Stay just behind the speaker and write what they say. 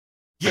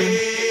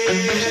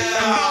Welcome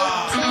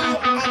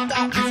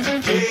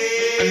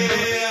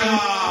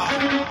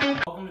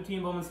to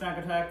Team Bulman Snack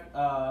Attack.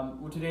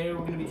 Today we're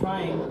going to be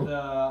trying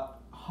the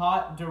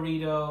hot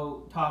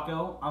Dorito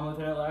taco on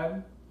Lieutenant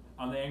Lab.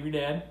 I'm the Angry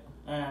Dad.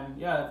 And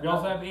yeah, we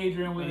also have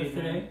Adrian with us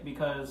today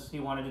because he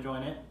wanted to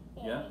join it.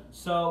 Yeah.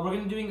 So we're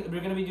going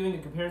to be doing a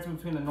comparison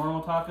between the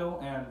normal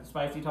taco and the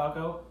spicy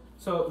taco.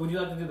 So would you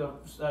like to do the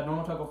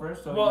normal taco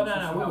first? So well,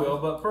 no, we will.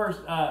 But first,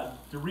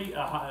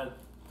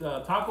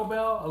 Taco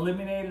Bell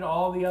eliminated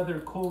all the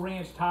other Cool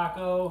Ranch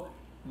taco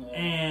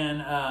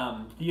and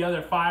the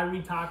other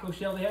fiery taco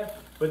shell they have,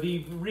 but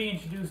they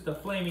reintroduced the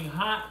flaming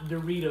hot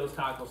Doritos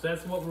taco. So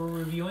that's what we're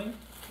reviewing.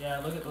 Yeah,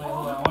 look at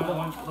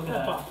look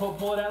at that.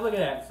 Pull it out. Look at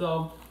that.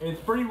 So it's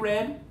pretty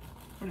red.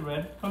 Pretty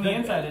red. From the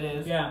inside it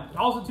is. Yeah.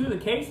 Also too, the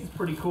case is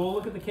pretty cool.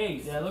 Look at the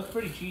case. Yeah, it looks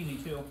pretty cheesy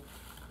too.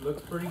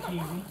 Looks pretty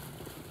cheesy.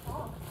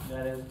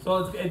 That is.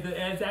 So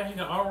it's actually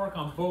got artwork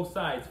on both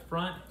sides,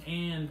 front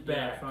and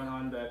back. Yeah, front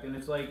on back, and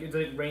it's like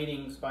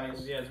raining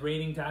spice. Yeah, it's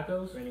raining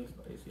tacos. Raining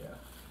spice, yeah.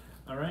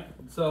 All right.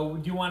 So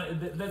do you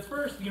want? That's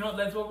first. You know,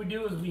 that's what we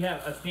do is we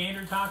have a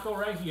standard taco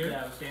right here.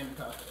 Yeah, a standard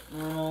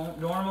taco.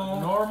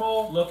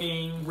 Normal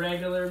looking,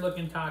 regular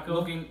looking taco.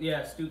 Looking,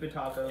 yeah, stupid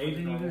taco.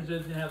 Adrian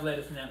doesn't have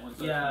lettuce in that one.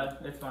 So yeah,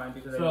 it's fine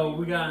because. So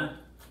we got.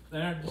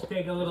 Just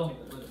take a little.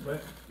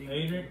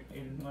 Adrian,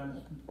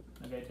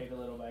 okay, take a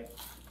little bite.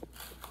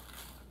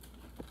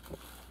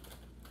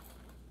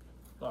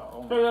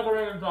 Oh, so like a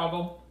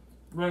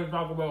regular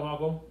Taco Bell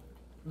taco.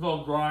 It's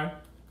all dry.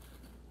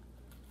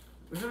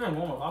 This is a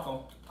normal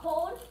taco.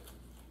 Cold.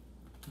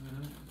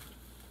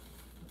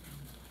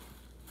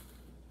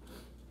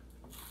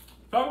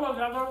 Taco Bell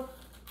tacos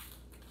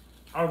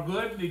are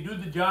good. They do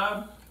the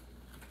job,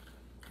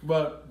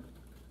 but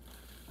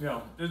you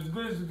know, as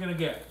good as it's gonna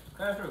get.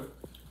 That's true.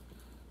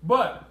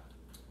 But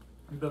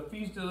the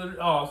feast delivery.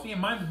 Oh, see,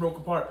 mine's broke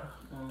apart.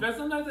 Because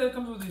sometimes it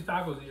comes with these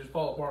tacos, they just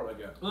fall apart like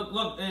that.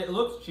 Look, it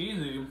looks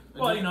cheesy.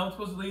 Well, you know, it's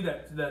supposed to leave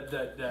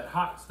that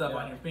hot stuff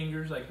on your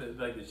fingers, like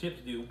the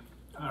chips do.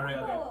 All right,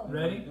 okay.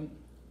 Ready?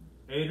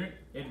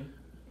 Adrian.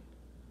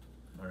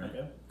 All right.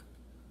 Okay.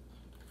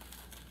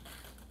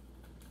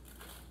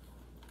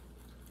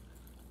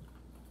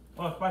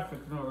 Oh, it's spicy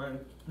already.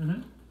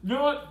 You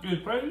know what?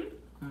 It's crazy.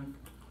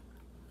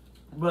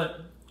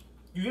 But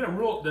you get a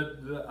real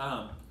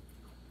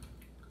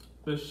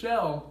the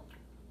shell.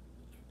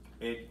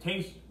 It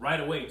tastes right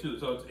away too,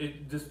 so it's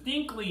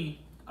distinctly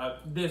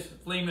this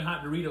flaming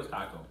hot Doritos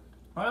taco.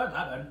 Oh, that's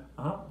not bad.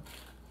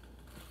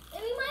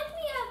 It reminds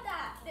me of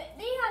that.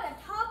 They had a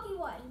Taki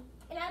one,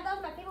 and that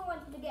was my favorite one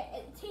to get.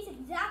 It tastes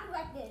exactly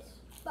like this,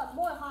 but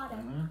more hotter.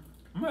 I'm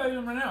gonna eat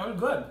them right now. It's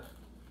good.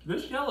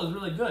 This shell is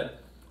really good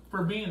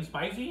for being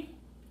spicy.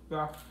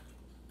 Yeah.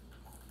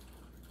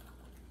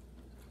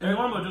 And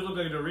one would just look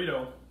like a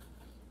Dorito.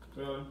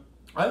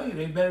 I think it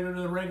tastes better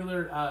than the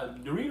regular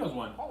Doritos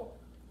one. Oh.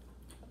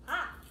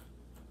 Hot.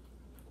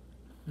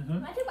 I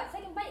took my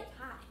second bite, it's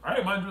hot.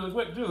 Alright, mine's really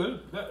quick too.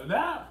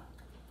 That's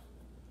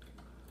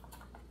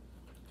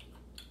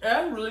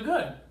really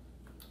good.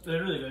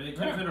 They're really good. It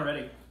kicks in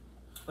already.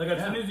 Like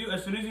as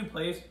soon as you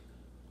place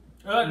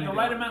the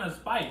right amount of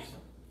spice.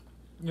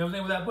 You know what I'm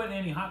saying? Without putting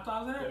any hot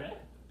sauce in it.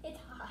 It's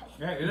hot.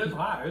 Yeah, it is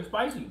hot. It's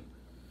spicy.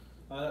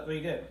 That's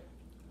pretty good.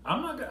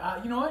 I'm not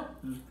gonna. You know what?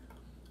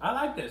 I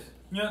like this.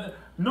 You know,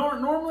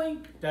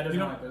 normally Dad doesn't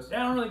like this. I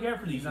don't really care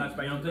for these Not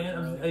things. You know what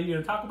I'm saying? really. You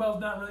know, Taco Bell's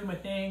not really my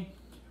thing.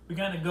 We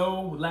kind of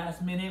go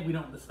last minute. We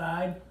don't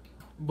decide.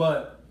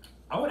 But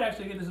I would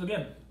actually get this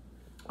again.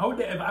 I would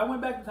if I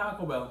went back to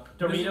Taco Bell.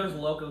 Doritos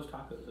Locos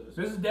tacos.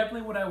 This is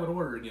definitely what I would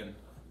order again.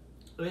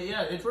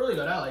 Yeah, it's really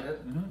good. I like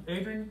it.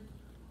 Adrian,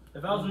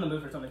 if I was in the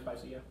mood for something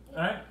spicy, yeah.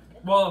 All right.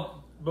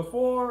 Well,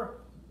 before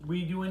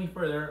we do any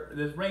further,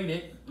 let's rate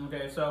it.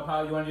 Okay, so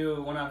how you want to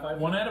do 1 out of 5?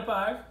 1 out of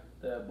 5.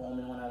 The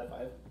Bulman 1 out of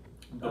 5.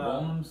 The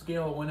Bulman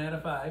scale 1 out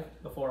of 5.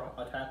 Before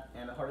attack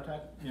and a heart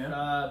attack.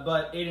 Yeah.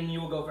 But Aiden, you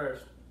will go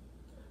first.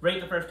 Rate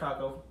the first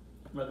taco.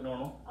 Like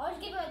normal. I'll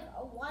just give it like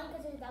a 1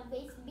 because it's that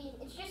basic bean.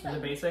 It's just like. Is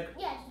it basic?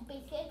 Yeah, it's just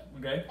basic.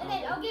 Okay. And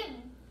then I'll give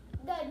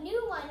the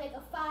new one like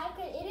a 5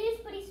 because it is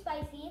pretty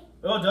spicy.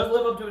 Oh, it does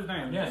live up to his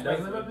name. Yeah, it does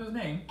live up to his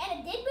name. And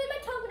it did burn my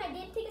tongue when I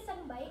did take a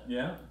second bite.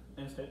 Yeah.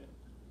 Instant.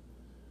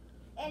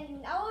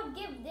 And I would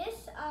give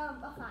this a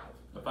 5.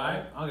 A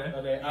 5? Okay.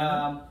 Okay.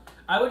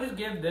 I would just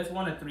give this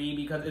one a 3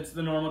 because it's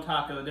the normal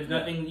taco. There's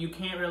nothing you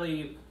can't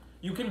really.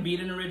 You can beat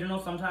an original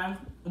sometimes,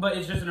 but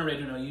it's just an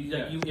original.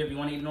 If you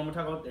want to eat a normal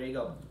taco, there you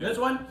go. This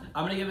one,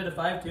 I'm gonna give it a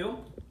 5 too,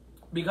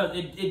 because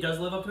it does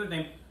live up to its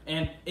name,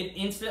 and it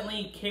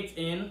instantly kicks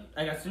in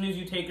like as soon as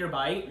you take your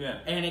bite. Yeah.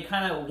 And it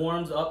kind of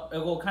warms up. It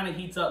will kind of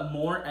heats up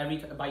more every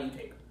bite you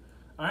take.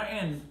 All right,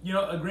 and you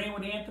know, agreeing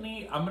with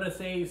Anthony, I'm gonna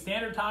say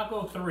standard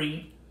taco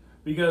 3.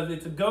 Because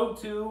it's a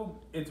go-to,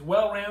 it's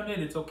well-rounded,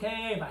 it's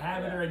okay if I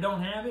have it or I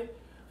don't have it.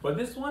 But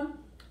this one,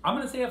 I'm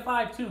gonna say a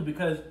 5 too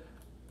because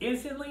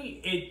instantly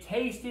it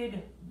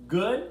tasted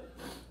good.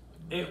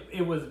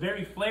 It was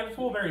very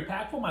flavorful, very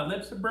impactful. My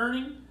lips are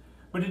burning.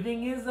 But the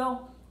thing is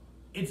though,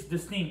 it's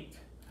distinct.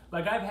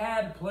 Like I've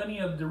had plenty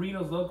of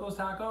Doritos Locos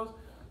tacos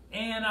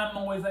and I'm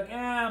always like,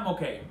 I'm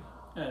okay.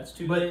 Yeah, it's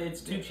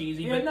too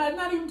cheesy. Yeah, but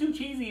not even too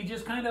cheesy. It's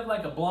just kind of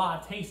like a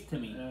blah taste to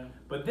me. Yeah.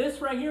 But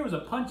this right here was a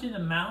punch in the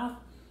mouth.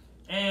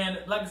 And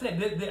like I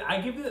said, I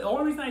give it. The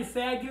only reason I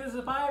say I give this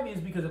a 5 is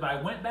because if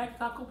I went back to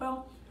Taco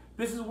Bell,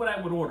 this is what I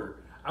would order.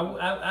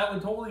 I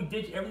would totally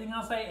ditch everything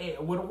else I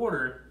would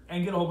order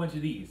and get a whole bunch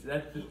of these.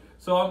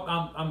 So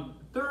I'm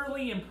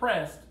thoroughly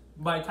impressed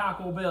by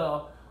Taco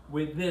Bell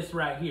with this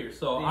right here.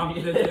 So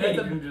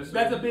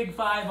that's a big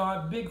 5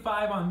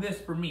 on this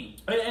for me.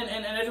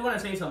 And I just want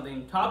to say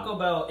something. Taco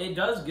Bell, it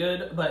does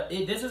good, but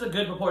this is a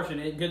good proportion.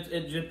 It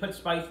just puts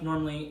spice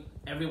normally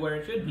everywhere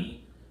it should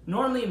be.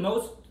 Normally,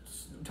 most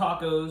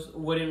tacos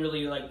wouldn't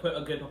really like put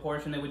a good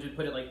proportion. They would just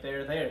put it like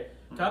there.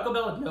 Taco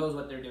Bell knows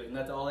what they're doing.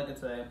 That's all I could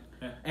say.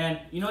 Yeah. And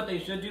you know what they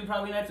should do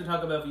probably next to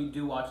Taco Bell if you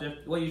do watch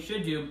it? What you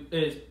should do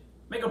is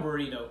make a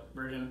burrito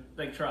version.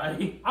 Like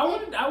try. I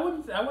wouldn't.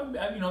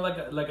 You know,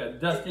 like a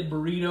dusted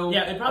burrito.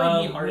 Yeah, it'd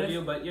probably be hard to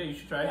do, but yeah, you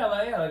should try. Yeah,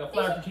 like a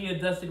flour tortilla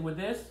dusted with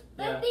this.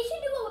 But they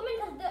should do a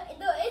women because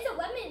it's a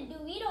women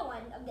Dorito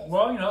one of this.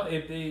 Well, you know,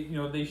 if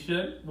they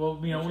should. Well,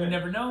 you know, we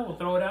never know. We'll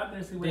throw it out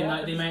there, see what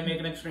happens. They might make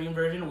an extreme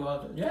version. We'll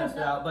have to test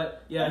it out.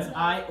 But yes,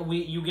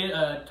 you get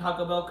a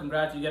Taco Bell.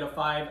 Congrats, you get a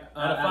 5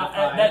 out of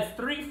 5. That's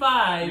 3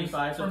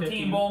 5s so from 15.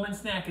 Team Bulman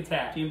Snack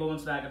Attack. Team Bulman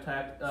Snack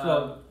Attack.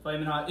 So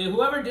Flamin' Hot.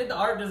 Whoever did the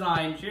art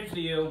design, cheers to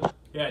you.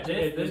 Yeah,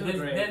 this is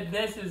great.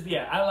 This is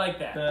I like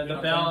that. The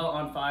bell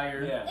on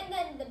fire. Yeah. And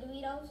then the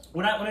Doritos.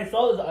 When I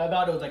saw this, I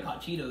thought it was like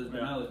hot Cheetos,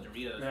 but no, it was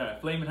Doritos. Yeah,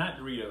 Flamin' Hot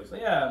Doritos. So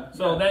yeah.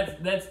 So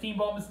that's Team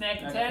Bulman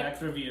Snack Attack.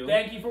 Attack's review.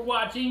 Thank you for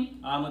watching.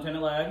 I'm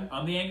Lieutenant Lag.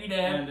 I'm the Angry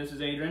Dad. And this is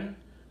Adrian.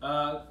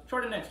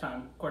 Short of next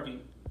time.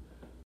 Quarantine.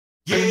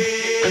 Yeah.